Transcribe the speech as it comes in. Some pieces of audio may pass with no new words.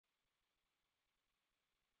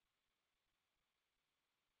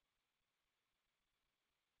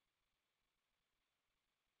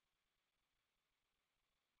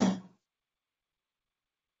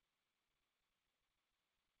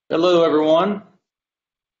Hello, everyone.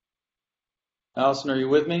 Allison, are you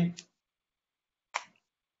with me?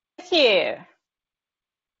 With you.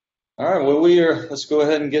 All right, well, let's go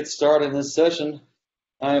ahead and get started in this session.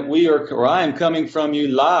 I am coming from you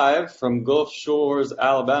live from Gulf Shores,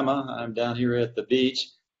 Alabama. I'm down here at the beach.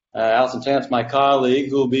 Allison Tant's my colleague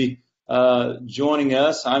who will be joining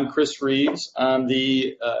us. I'm Chris Reeves. I'm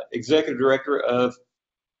the Executive Director of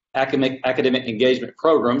Academic Engagement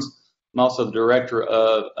Programs. I'm also the Director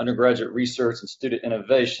of Undergraduate Research and Student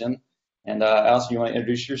Innovation. And Allison, you want to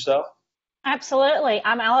introduce yourself? Absolutely.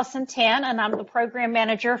 I'm Allison Tan, and I'm the Program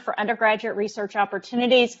Manager for Undergraduate Research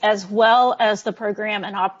Opportunities, as well as the Program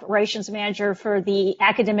and Operations Manager for the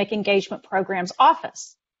Academic Engagement Programs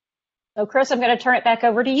Office. So, Chris, I'm going to turn it back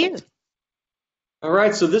over to you. All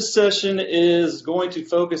right, so this session is going to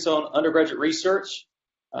focus on undergraduate research.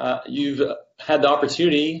 You've had the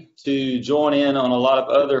opportunity to join in on a lot of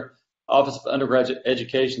other Office of Undergraduate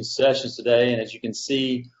Education sessions today, and as you can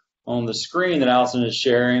see on the screen that Allison is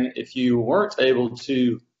sharing, if you weren't able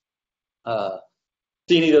to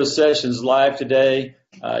see any of those sessions live today,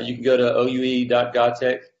 you can go to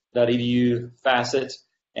oue.gotech.edu FASET,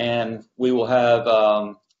 and we will have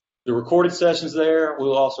the recorded sessions there. We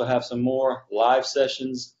will also have some more live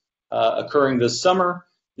sessions occurring this summer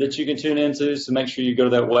that you can tune into, so make sure you go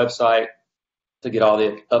to that website to get all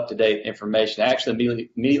the up-to-date information. Actually,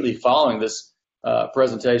 immediately following this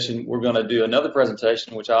presentation, we're going to do another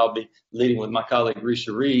presentation, which I'll be leading with my colleague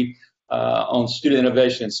Risha Reed on student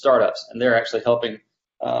innovation and startups. And they're actually helping.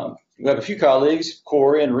 We have a few colleagues,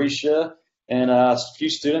 Corey and Risha, and a few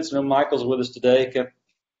students. I know Michael's with us today,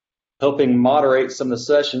 helping moderate some of the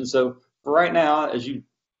sessions. So for right now, as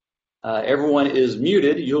everyone is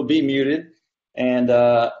muted, you'll be muted. And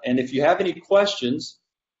if you have any questions,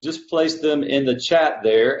 just place them in the chat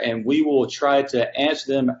there, and we will try to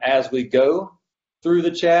answer them as we go through the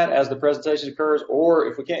chat as the presentation occurs, or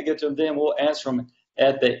if we can't get to them then, we'll answer them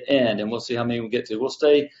at the end, and we'll see how many we get to. We'll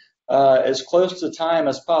stay as close to time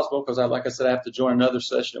as possible because, like I said, I have to join another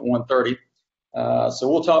session at 1:30. So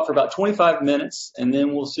we'll talk for about 25 minutes, and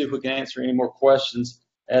then we'll see if we can answer any more questions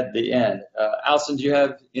at the end. Allison, do you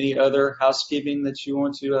have any other housekeeping that you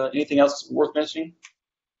want to, anything else worth mentioning?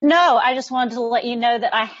 No, I just wanted to let you know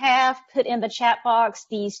that I have put in the chat box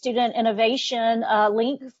the student innovation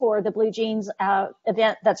link for the Blue Jeans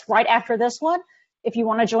event that's right after this one. If you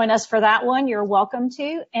want to join us for that one, you're welcome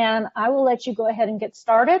to. And I will let you go ahead and get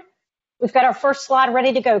started. We've got our first slide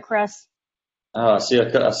ready to go, Chris. I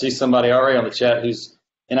see somebody already on the chat who's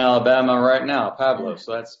in Alabama right now, Pablo.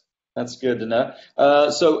 So that's good to know.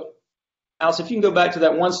 So, Allison, if you can go back to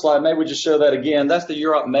that one slide, maybe we just show that again. That's the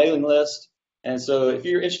Europe mailing list. And so if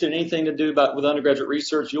you're interested in anything to do with undergraduate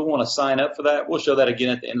research, you'll want to sign up for that. We'll show that again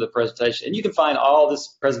at the end of the presentation. And you can find all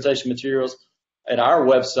this presentation materials at our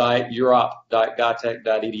website,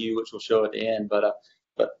 europe.gotech.edu, which we'll show at the end. But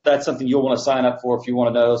that's something you'll want to sign up for if you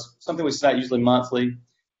want to know. Something we send out usually monthly,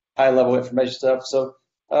 high-level information stuff. So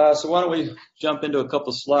why don't we jump into a couple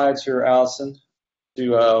of slides here, Allison,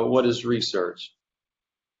 to what is research.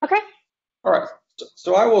 Okay. All right.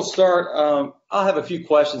 So I will start. I'll have a few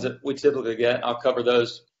questions that we typically get. I'll cover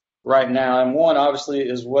those right now. And one, obviously,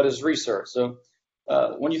 is what is research? So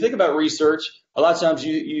when you think about research, a lot of times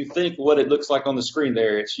you think what it looks like on the screen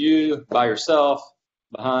there. It's you by yourself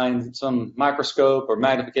behind some microscope or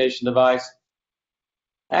magnification device.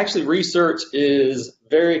 Actually, research is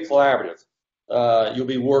very collaborative. You'll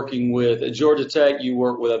be working with, at Georgia Tech, you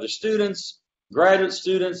work with other students, graduate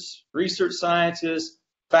students, research scientists,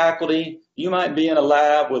 faculty. You might be in a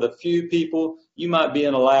lab with a few people. You might be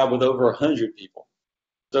in a lab with over 100 people.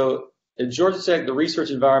 So at Georgia Tech, the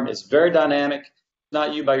research environment is very dynamic. It's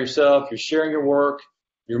not you by yourself. You're sharing your work.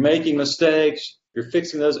 You're making mistakes. You're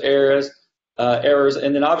fixing those errors.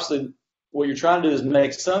 And then obviously what you're trying to do is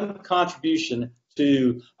make some contribution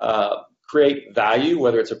to create value,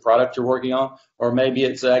 whether it's a product you're working on, or maybe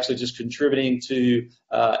it's actually just contributing to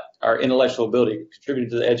our intellectual ability,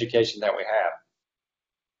 contributing to the education that we have.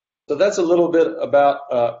 So that's a little bit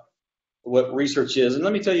about what research is. And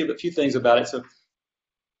let me tell you a few things about it. So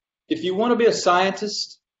if you want to be a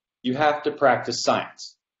scientist, you have to practice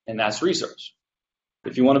science, and that's research.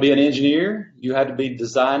 If you want to be an engineer, you have to be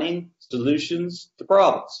designing solutions to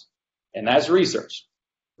problems, and that's research.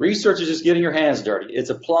 Research is just getting your hands dirty. It's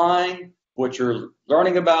applying what you're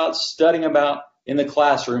learning about, studying about in the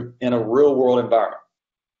classroom in a real-world environment.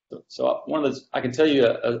 So I can tell you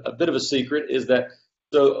a bit of a secret is that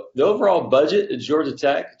so the overall budget at Georgia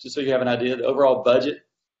Tech, just so you have an idea, the overall budget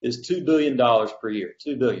is $2 billion per year,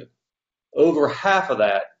 $2 billion. Over half of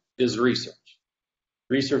that is research.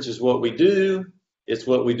 Research is what we do. It's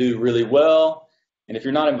what we do really well. And if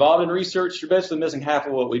you're not involved in research, you're basically missing half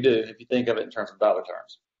of what we do if you think of it in terms of dollar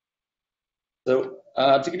terms. So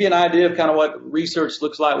to give you an idea of kind of what research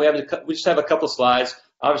looks like, we just have a couple of slides.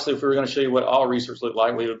 Obviously, if we were going to show you what all research looked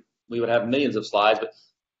like, we would have millions of slides. But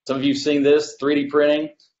some of you have seen this, 3D printing.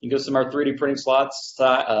 You can go to some of our 3D printing sites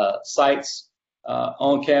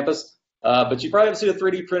on campus. But you probably haven't seen a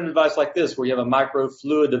 3D printed device like this, where you have a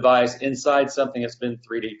microfluid device inside something that's been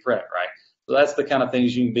 3D printed, right? So that's the kind of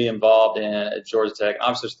things you can be involved in at Georgia Tech.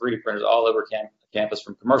 Obviously, there's 3D printers all over campus,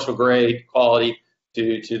 from commercial grade quality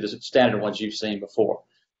to the standard ones you've seen before.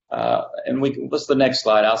 And what's the next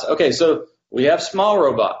slide? Okay, so we have small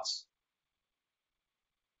robots.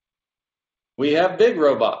 We have big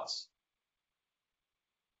robots.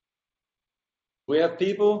 We have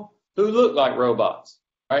people who look like robots,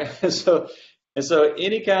 right? And so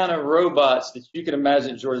any kind of robots that you can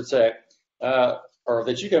imagine at Georgia Tech, or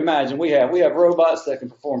that you can imagine, we have robots that can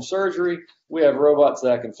perform surgery. We have robots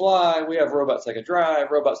that can fly. We have robots that can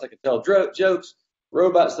drive. Robots that can tell jokes.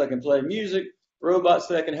 Robots that can play music, robots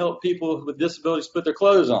that can help people with disabilities put their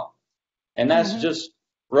clothes on. And that's just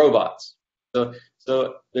robots.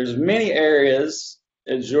 So there's many areas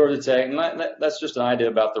at Georgia Tech, and that's just an idea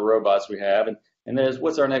about the robots we have. And there's,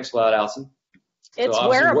 what's our next slide, Allison? It's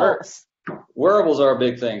wearables. Wearables are a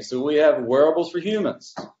big thing. So we have wearables for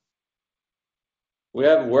humans. We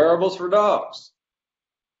have wearables for dogs.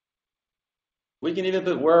 We can even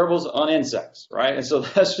put wearables on insects, right? And so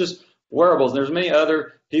that's just wearables. There's many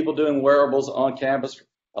other people doing wearables on campus,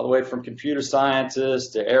 all the way from computer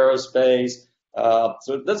scientists to aerospace. So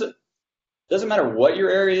it doesn't matter what your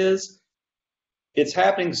area is. It's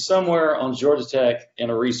happening somewhere on Georgia Tech in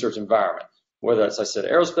a research environment. Whether it's, I said,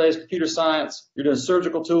 aerospace, computer science, you're doing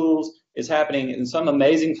surgical tools, it's happening in some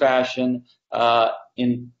amazing fashion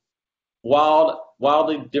in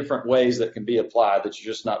wildly different ways that can be applied that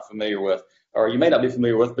you're just not familiar with, or you may not be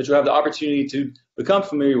familiar with, but you have the opportunity to become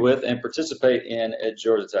familiar with and participate in at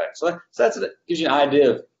Georgia Tech. So that gives you an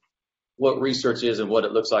idea of what research is and what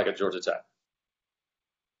it looks like at Georgia Tech.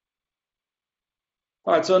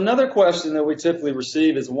 All right, so another question that we typically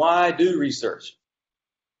receive is, why do research?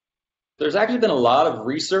 There's actually been a lot of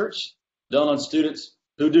research done on students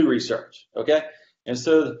who do research, okay? And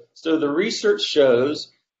so the research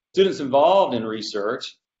shows students involved in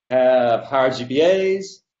research have higher GPAs,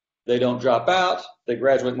 they don't drop out, they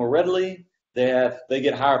graduate more readily, they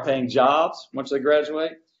get higher paying jobs once they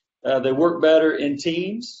graduate, they work better in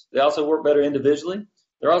teams, they also work better individually,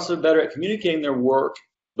 they're also better at communicating their work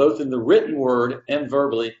both in the written word and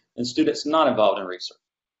verbally than students not involved in research.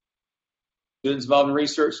 Students involved in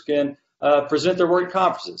research can present their work at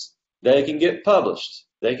conferences, they can get published,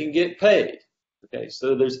 they can get paid. Okay,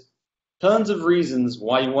 so there's tons of reasons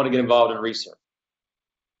why you want to get involved in research.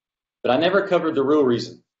 But I never covered the real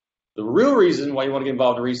reason. The real reason why you want to get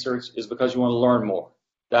involved in research is because you want to learn more.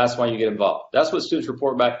 That's why you get involved. That's what students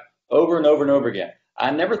report back over and over and over again.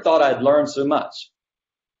 I never thought I'd learn so much.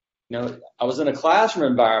 You know, I was in a classroom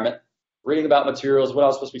environment reading about materials, what I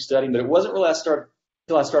was supposed to be studying, but it wasn't really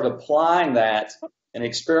until I started applying that in an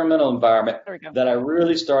experimental environment that I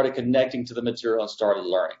really started connecting to the material and started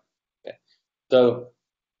learning. Okay. So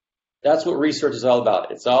that's what research is all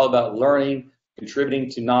about. It's all about learning, contributing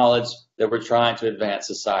to knowledge that we're trying to advance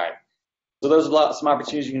society. So there's some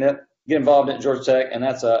opportunities you can get involved in at Georgia Tech, and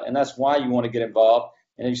that's why you want to get involved.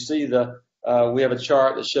 And you see we have a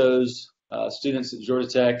chart that shows students at Georgia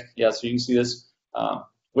Tech. Yeah, so you can see this.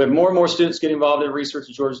 We have more and more students getting involved in research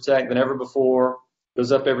at Georgia Tech than ever before. It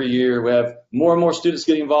goes up every year. We have more and more students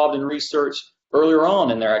getting involved in research earlier on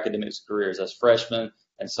in their academic careers as freshmen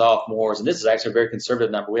and sophomores. And this is actually a very conservative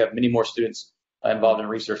number. We have many more students involved in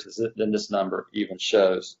research than this number even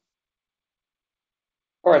shows.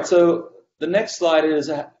 All right, so the next slide is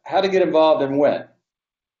how to get involved and when.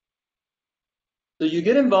 So you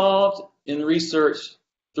get involved in research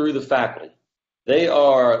through the faculty. They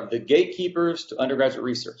are the gatekeepers to undergraduate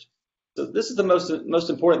research. So this is the most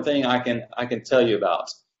important thing I can tell you about,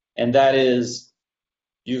 and that is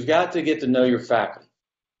you've got to get to know your faculty.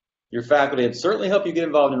 Your faculty can certainly help you get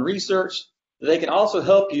involved in research. They can also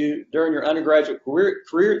help you during your undergraduate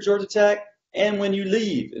career at Georgia Tech and when you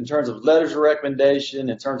leave in terms of letters of recommendation,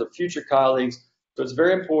 in terms of future colleagues. So it's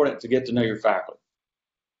very important to get to know your faculty.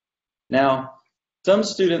 Now, some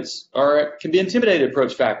students can be intimidated to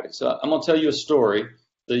approach faculty. So I'm going to tell you a story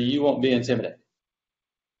so you won't be intimidated.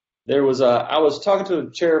 I was talking to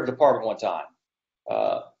a chair of a department one time.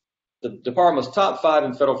 The department was top 5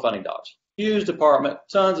 in federal funding dollars. Huge department,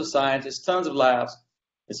 tons of scientists, tons of labs.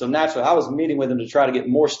 And so naturally, I was meeting with him to try to get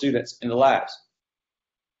more students in the labs.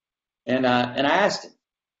 And I asked him,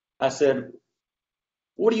 I said,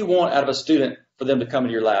 what do you want out of a student for them to come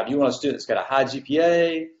into your lab? Do you want a student that's got a high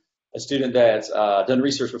GPA, a student that's done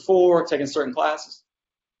research before, taken certain classes?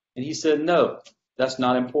 And he said, no, that's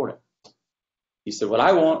not important. He said, what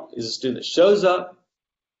I want is a student that shows up,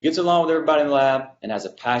 gets along with everybody in the lab, and has a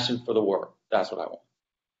passion for the work. That's what I want.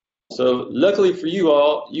 So luckily for you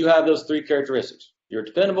all, you have those three characteristics. You're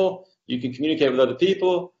dependable, you can communicate with other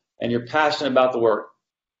people, and you're passionate about the work.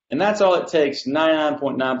 And that's all it takes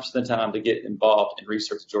 99.9% of the time to get involved in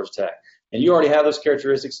research at Georgia Tech. And you already have those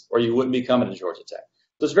characteristics, or you wouldn't be coming to Georgia Tech.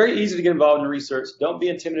 So it's very easy to get involved in research. Don't be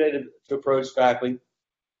intimidated to approach faculty.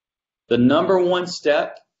 The number one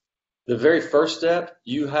step, the very first step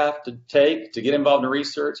you have to take to get involved in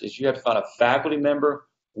research is you have to find a faculty member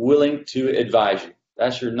willing to advise you.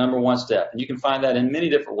 That's your number one step. And you can find that in many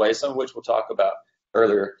different ways, some of which we'll talk about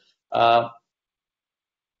earlier.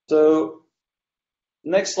 So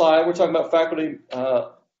next slide, we're talking about faculty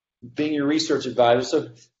being your research advisor. So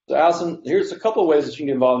Allison, here's a couple of ways that you can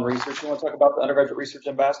get involved in research. You want to talk about the undergraduate research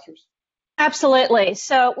ambassadors? Absolutely.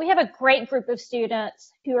 So we have a great group of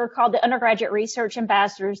students who are called the Undergraduate Research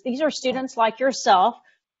Ambassadors. These are students like yourself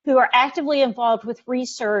who are actively involved with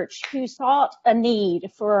research, who sought a need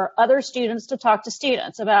for other students to talk to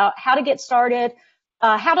students about how to get started,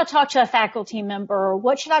 how to talk to a faculty member,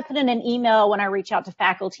 what should I put in an email when I reach out to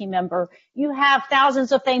faculty member. You have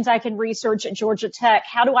thousands of things I can research at Georgia Tech.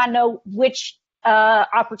 How do I know which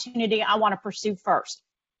opportunity I want to pursue first?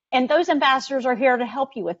 And those ambassadors are here to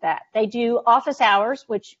help you with that. They do office hours,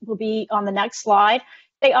 which will be on the next slide.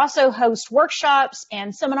 They also host workshops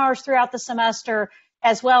and seminars throughout the semester,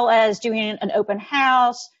 as well as doing an open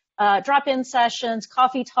house, drop-in sessions,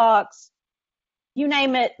 coffee talks, you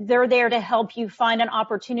name it. They're there to help you find an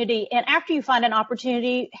opportunity. And after you find an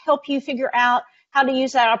opportunity, help you figure out how to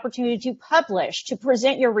use that opportunity to publish, to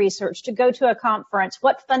present your research, to go to a conference.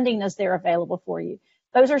 What funding is there available for you?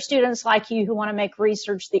 Those are students like you who want to make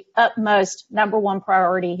research the utmost number one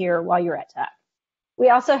priority here while you're at Tech. We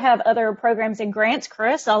also have other programs and grants.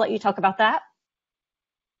 Chris, I'll let you talk about that.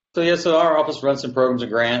 So our office runs some programs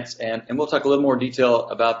and grants, and we'll talk a little more detail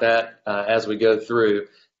about that as we go through.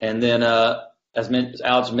 And then, as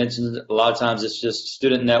Alex mentioned, a lot of times it's just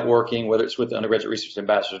student networking, whether it's with the undergraduate research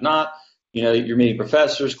ambassadors or not. You know, you're meeting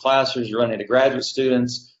professors, classrooms, you're running into graduate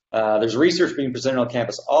students. There's research being presented on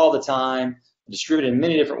campus all the time, distributed in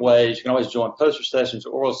many different ways. You can always join poster sessions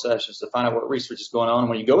or oral sessions to find out what research is going on. And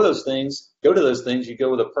when you go to those things, you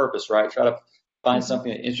go with a purpose, right? Try to find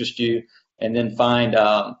something that interests you, and then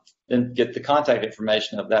then get the contact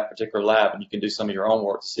information of that particular lab, and you can do some of your own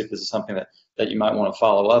work to see if this is something that you might want to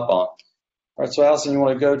follow up on. All right, so Allison, you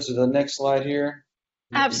want to go to the next slide here?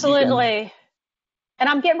 Absolutely. And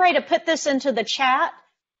I'm getting ready to put this into the chat.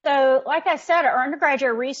 So like I said, our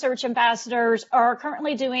undergraduate research ambassadors are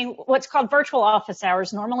currently doing what's called virtual office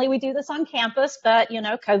hours. Normally we do this on campus, but you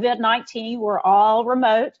know, COVID-19, we're all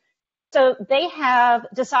remote. So they have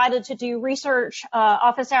decided to do research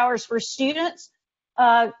office hours for students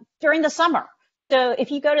during the summer. So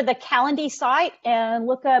if you go to the Calendly site and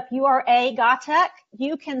look up URA GATEC,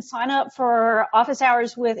 you can sign up for office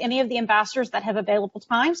hours with any of the ambassadors that have available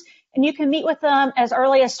times, and you can meet with them as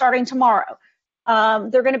early as starting tomorrow.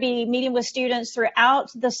 They're going to be meeting with students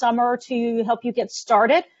throughout the summer to help you get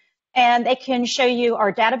started, and they can show you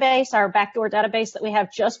our database, our backdoor database that we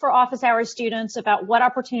have just for office hours students about what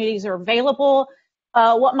opportunities are available,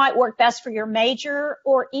 what might work best for your major,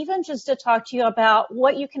 or even just to talk to you about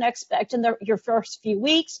what you can expect in your first few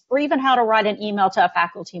weeks, or even how to write an email to a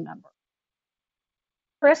faculty member.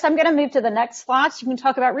 Chris, I'm going to move to the next slide so you can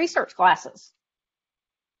talk about research classes.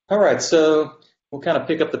 All right, so we'll kind of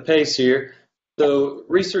pick up the pace here. So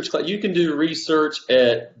research, you can do research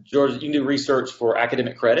at Georgia. You can do research for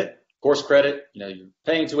academic credit, course credit. You know, you're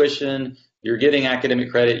paying tuition, you're getting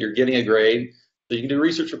academic credit, you're getting a grade. So you can do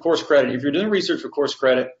research for course credit. If you're doing research for course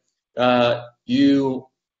credit, you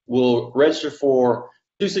will register for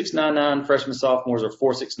 2699 freshmen, sophomores, or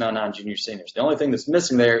 4699 juniors, seniors. The only thing that's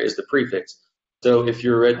missing there is the prefix. So if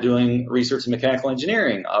you're doing research in mechanical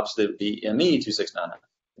engineering, obviously it would be ME 2699.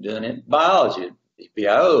 If you're doing it in biology, it'd be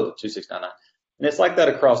BIO 2699. And it's like that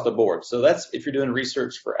across the board. So that's if you're doing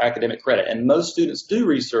research for academic credit. And most students do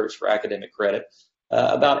research for academic credit,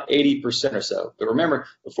 about 80% or so. But remember,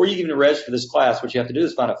 before you even register for this class, what you have to do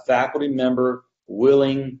is find a faculty member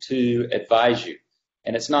willing to advise you.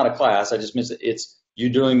 And it's not a class. I just mentioned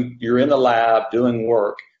you're in the lab doing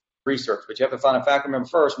work, research. But you have to find a faculty member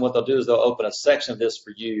first. And what they'll do is they'll open a section of this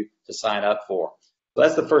for you to sign up for. So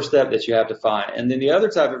that's the first step that you have to find. And then the other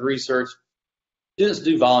type of research, students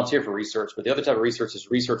do volunteer for research, but the other type of research is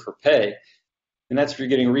research for pay. And that's if you're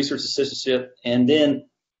getting a research assistantship. And then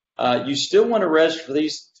you still want to register for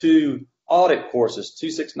these two audit courses,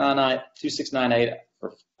 2698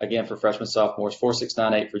 for, again, for freshmen, sophomores,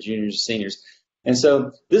 4698 for juniors and seniors. And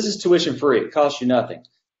so this is tuition free. It costs you nothing.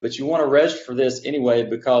 But you want to register for this anyway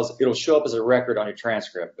because it'll show up as a record on your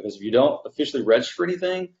transcript. Because if you don't officially register for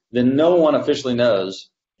anything, then no one officially knows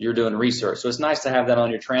you're doing research. So it's nice to have that on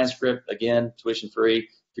your transcript. Again, tuition free if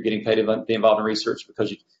you're getting paid to be involved in research,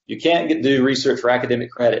 because you can't do research for academic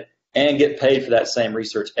credit and get paid for that same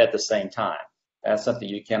research at the same time. That's something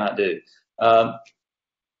you cannot do.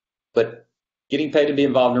 But getting paid to be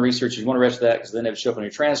involved in research, you want to register that because then it will show up on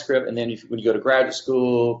your transcript. And then when you go to graduate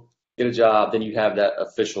school, get a job, then you have that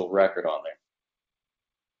official record on there.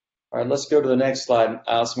 All right, let's go to the next slide.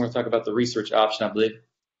 Allison, we're going to talk about the research option, I believe.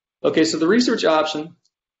 Okay, so the research option,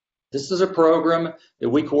 this is a program that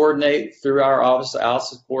we coordinate through our office.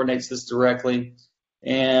 Allison coordinates this directly.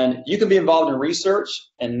 And you can be involved in research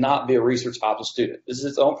and not be a research option student. This is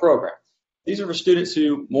its own program. These are for students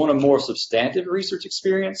who want a more substantive research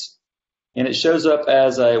experience. And it shows up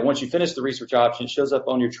as once you finish the research option, it shows up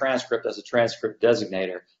on your transcript as a transcript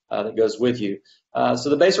designator that goes with you. So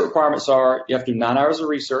the basic requirements are you have to do 9 hours of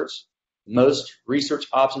research. Most research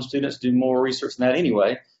option students do more research than that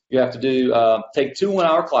anyway. You have to take 2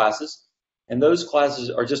 one-hour classes, and those classes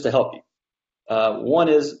are just to help you. One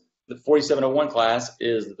is the 4701 class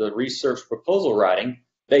is the research proposal writing.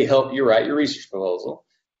 They help you write your research proposal.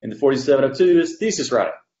 And the 4702 is thesis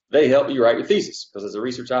writing. They help you write your thesis, because as a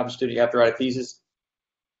research option student, you have to write a thesis.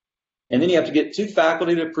 And then you have to get 2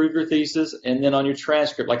 faculty to approve your thesis, and then on your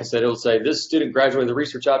transcript, like I said, it will say this student graduated the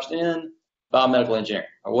research option in biomedical engineering,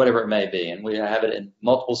 or whatever it may be. And we have it in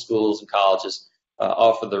multiple schools and colleges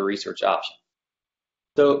offer the research option.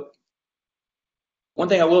 So one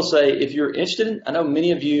thing I will say, if you're interested in, I know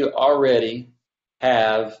many of you already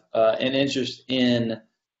have an interest in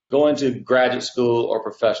going to graduate school or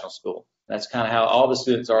professional school. That's kind of how all the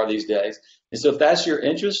students are these days. And so if that's your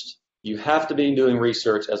interest, you have to be doing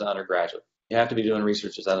research as an undergraduate. You have to be doing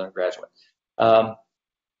research as an undergraduate. And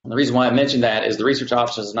the reason why I mentioned that is the research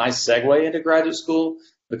option is a nice segue into graduate school,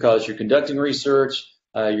 because you're conducting research,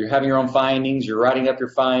 you're having your own findings, you're writing up your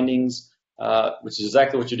findings, which is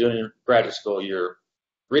exactly what you're doing in graduate school. You're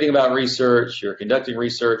reading about research, you're conducting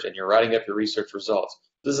research, and you're writing up your research results.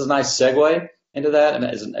 This is a nice segue into that, and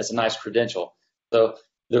it's a nice credential. So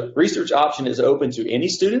the research option is open to any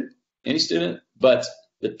student, but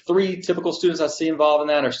the 3 typical students I see involved in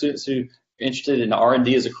that are students who are interested in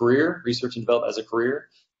R&D as a career, research and development as a career,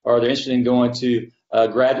 or they're interested in going to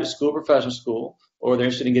graduate school, professional school, or they're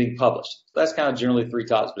interested in getting published. So that's kind of generally 3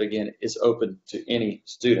 types, but again, it's open to any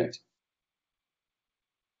student.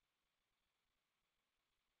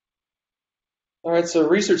 All right, so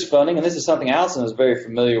research funding, and this is something Allison is very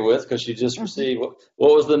familiar with because she just received.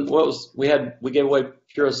 We gave away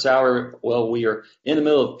Pura Salary. Well, we are in the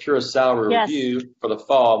middle of Pura Salary review for the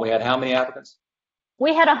fall. We had how many applicants?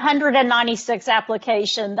 We had 196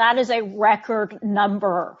 applications. That is a record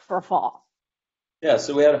number for fall. Yeah,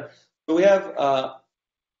 so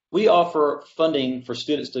we offer funding for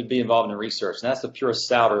students to be involved in research, and that's the Pura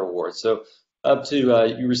Salary Award. So up to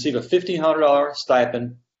you receive a $1,500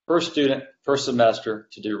 stipend per student per semester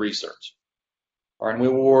to do research. All right, and we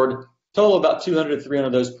award a total of about 200 to 300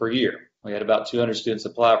 of those per year. We had about 200 students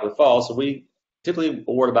apply for the fall, so we typically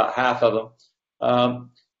award about half of them.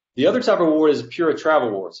 The other type of award is Pura Travel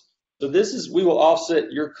Awards. So we will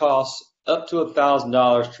offset your costs up to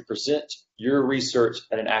 $1,000 to present your research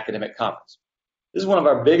at an academic conference. This is one of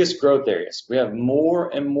our biggest growth areas. We have more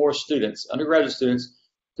and more students, undergraduate students,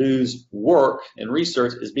 whose work and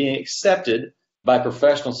research is being accepted by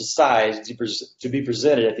professional societies to be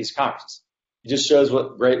presented at these conferences. It just shows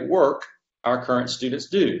what great work our current students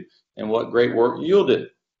do and what great work you'll do.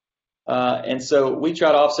 And so we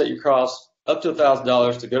try to offset your costs up to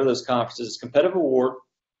 $1,000 to go to those conferences. It's a competitive award.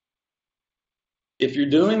 If you're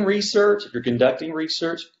doing research, if you're conducting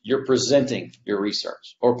research, you're presenting your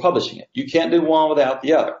research or publishing it. You can't do one without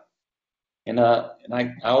the other. And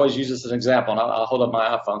I always use this as an example, and I'll hold up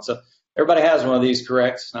my iPhone. So everybody has one of these,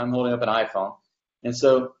 correct? I'm holding up an iPhone. And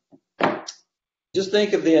so just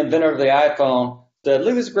think of the inventor of the iPhone said,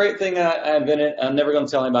 look at this great thing I invented. I'm never going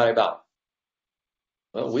to tell anybody about it.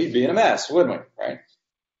 Well, we'd be in a mess, wouldn't we? Right?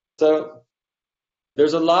 So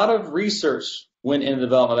there's a lot of research went into the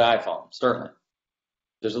development of the iPhone, certainly.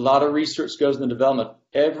 There's a lot of research goes into the development of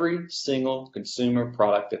every single consumer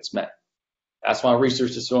product that's made. That's why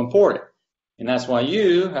research is so important. And that's why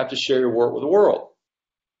you have to share your work with the world.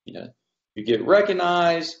 You get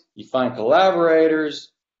recognized, you find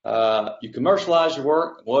collaborators, you commercialize your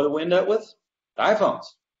work. What do we end up with? iPhones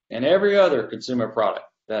and every other consumer product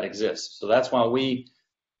that exists. So that's why we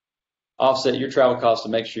offset your travel costs to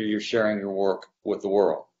make sure you're sharing your work with the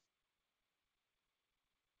world.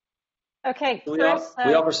 Okay, Chris.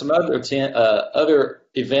 We offer some other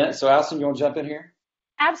events. So, Allison, you want to jump in here?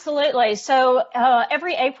 Absolutely. So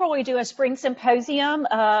every April we do a spring symposium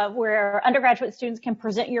where undergraduate students can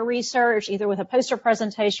present your research either with a poster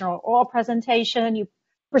presentation or oral presentation. You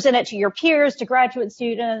present it to your peers, to graduate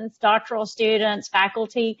students, doctoral students,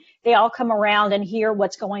 faculty. They all come around and hear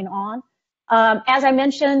what's going on. As I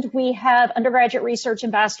mentioned, we have undergraduate research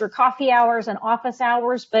ambassador coffee hours and office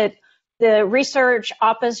hours, but the research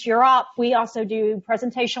office Europe, we also do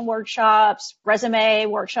presentation workshops, resume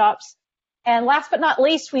workshops. And last but not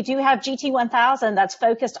least, we do have GT 1000 that's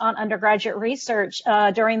focused on undergraduate research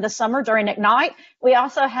during the summer, during Ignite. We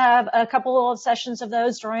also have a couple of sessions of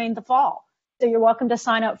those during the fall. So you're welcome to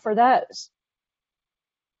sign up for those.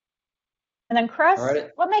 And then Chris,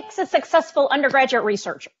 what makes a successful undergraduate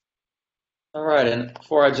researcher? All right, and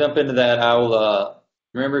before I jump into that, I will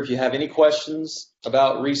remember if you have any questions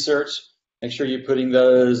about research, make sure you're putting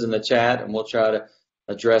those in the chat and we'll try to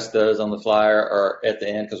address those on the flyer or at the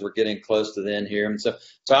end because we're getting close to the end here. And so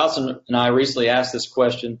Allison and I recently asked this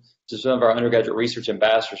question to some of our undergraduate research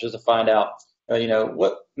ambassadors just to find out,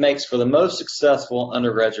 what makes for the most successful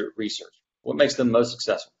undergraduate research? What makes them most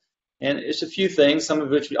successful? And it's a few things, some of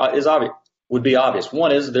which would be obvious.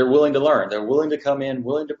 One is they're willing to learn. They're willing to come in,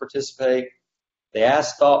 willing to participate. They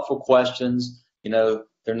ask thoughtful questions. They're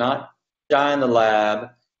not shy in the lab.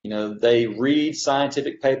 They read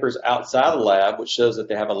scientific papers outside the lab, which shows that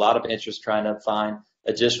they have a lot of interest trying to find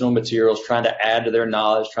additional materials, trying to add to their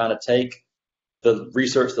knowledge, trying to take the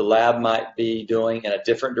research the lab might be doing in a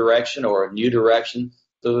different direction or a new direction.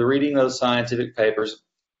 So they're reading those scientific papers.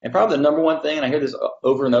 And probably the number one thing, and I hear this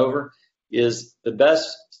over and over, is the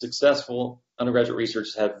best successful undergraduate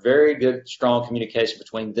researchers have very good, strong communication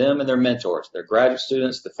between them and their mentors, their graduate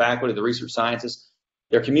students, the faculty, the research scientists.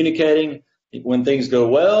 They're communicating when things go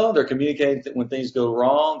well. They're communicating when things go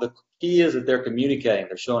wrong. The key is that they're communicating.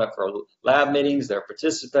 They're showing up for lab meetings. They're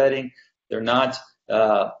participating. They're not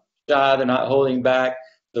shy. They're not holding back.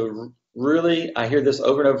 So really, I hear this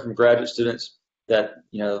over and over from graduate students that,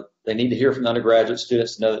 they need to hear from the undergraduate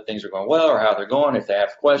students to know that things are going well or how they're going if they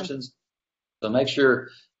have questions. So make sure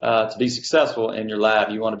to be successful in your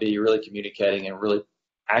lab, you want to be really communicating and really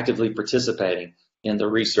actively participating in the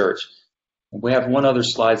research. We have one other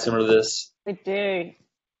slide similar to this. We do.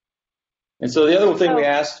 And so the other thing we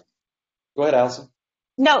asked, go ahead, Allison.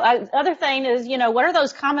 No, other thing is, what are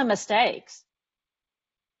those common mistakes?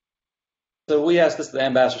 So we asked this to the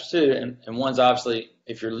ambassadors too, and one's obviously,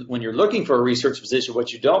 when you're looking for a research position,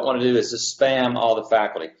 what you don't want to do is just spam all the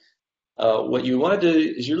faculty. What you want to do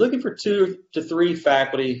is you're looking for 2 to 3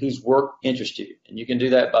 faculty whose work interests you, and you can do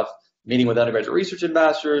that by meeting with undergraduate research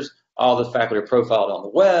ambassadors. All the faculty are profiled on the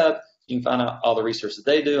web. You can find out all the research that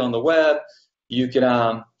they do on the web. You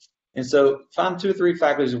can, and so find 2 or 3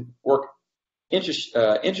 faculty whose work interest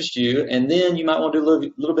you, and then you might want to do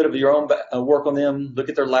a little bit of your own work on them. Look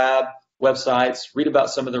at their lab websites, read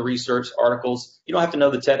about some of the research articles. You don't have to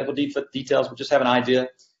know the technical details, but just have an idea.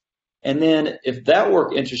 And then if that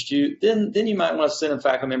work interests you, then you might want to send a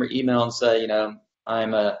faculty member email and say,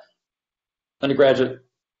 I'm a undergraduate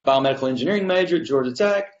biomedical engineering major at Georgia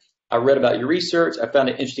Tech. I read about your research. I found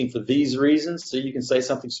it interesting for these reasons. So you can say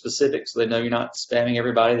something specific so they know you're not spamming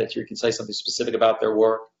everybody, that you can say something specific about their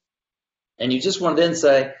work. And you just want to then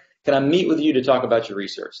say, can I meet with you to talk about your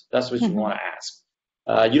research? That's what you want to ask.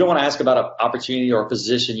 You don't want to ask about an opportunity or a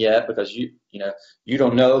position yet because you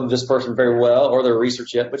don't know this person very well or their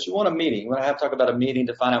research yet, but you want a meeting. You want to have to talk about a meeting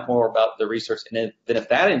to find out more about the research. And then if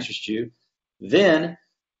that interests you, then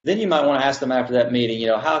you might want to ask them after that meeting,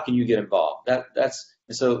 how can you get involved? And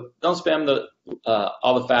so don't spam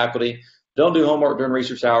all the faculty. Don't do homework during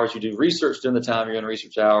research hours. You do research during the time you're in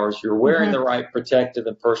research hours. You're wearing the right protective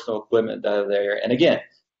and personal equipment there. And again,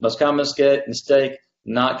 most common mistake,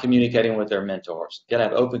 not communicating with their mentors. You got to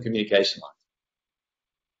have open communication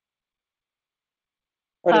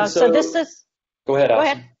lines. Right, so this is. Go ahead,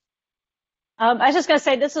 Allison. I was just going to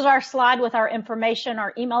say this is our slide with our information,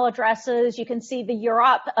 our email addresses. You can see the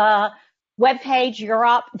Europe webpage,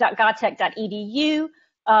 europe.gotech.edu.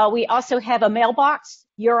 We also have a mailbox,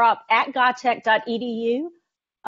 europe@gotech.edu.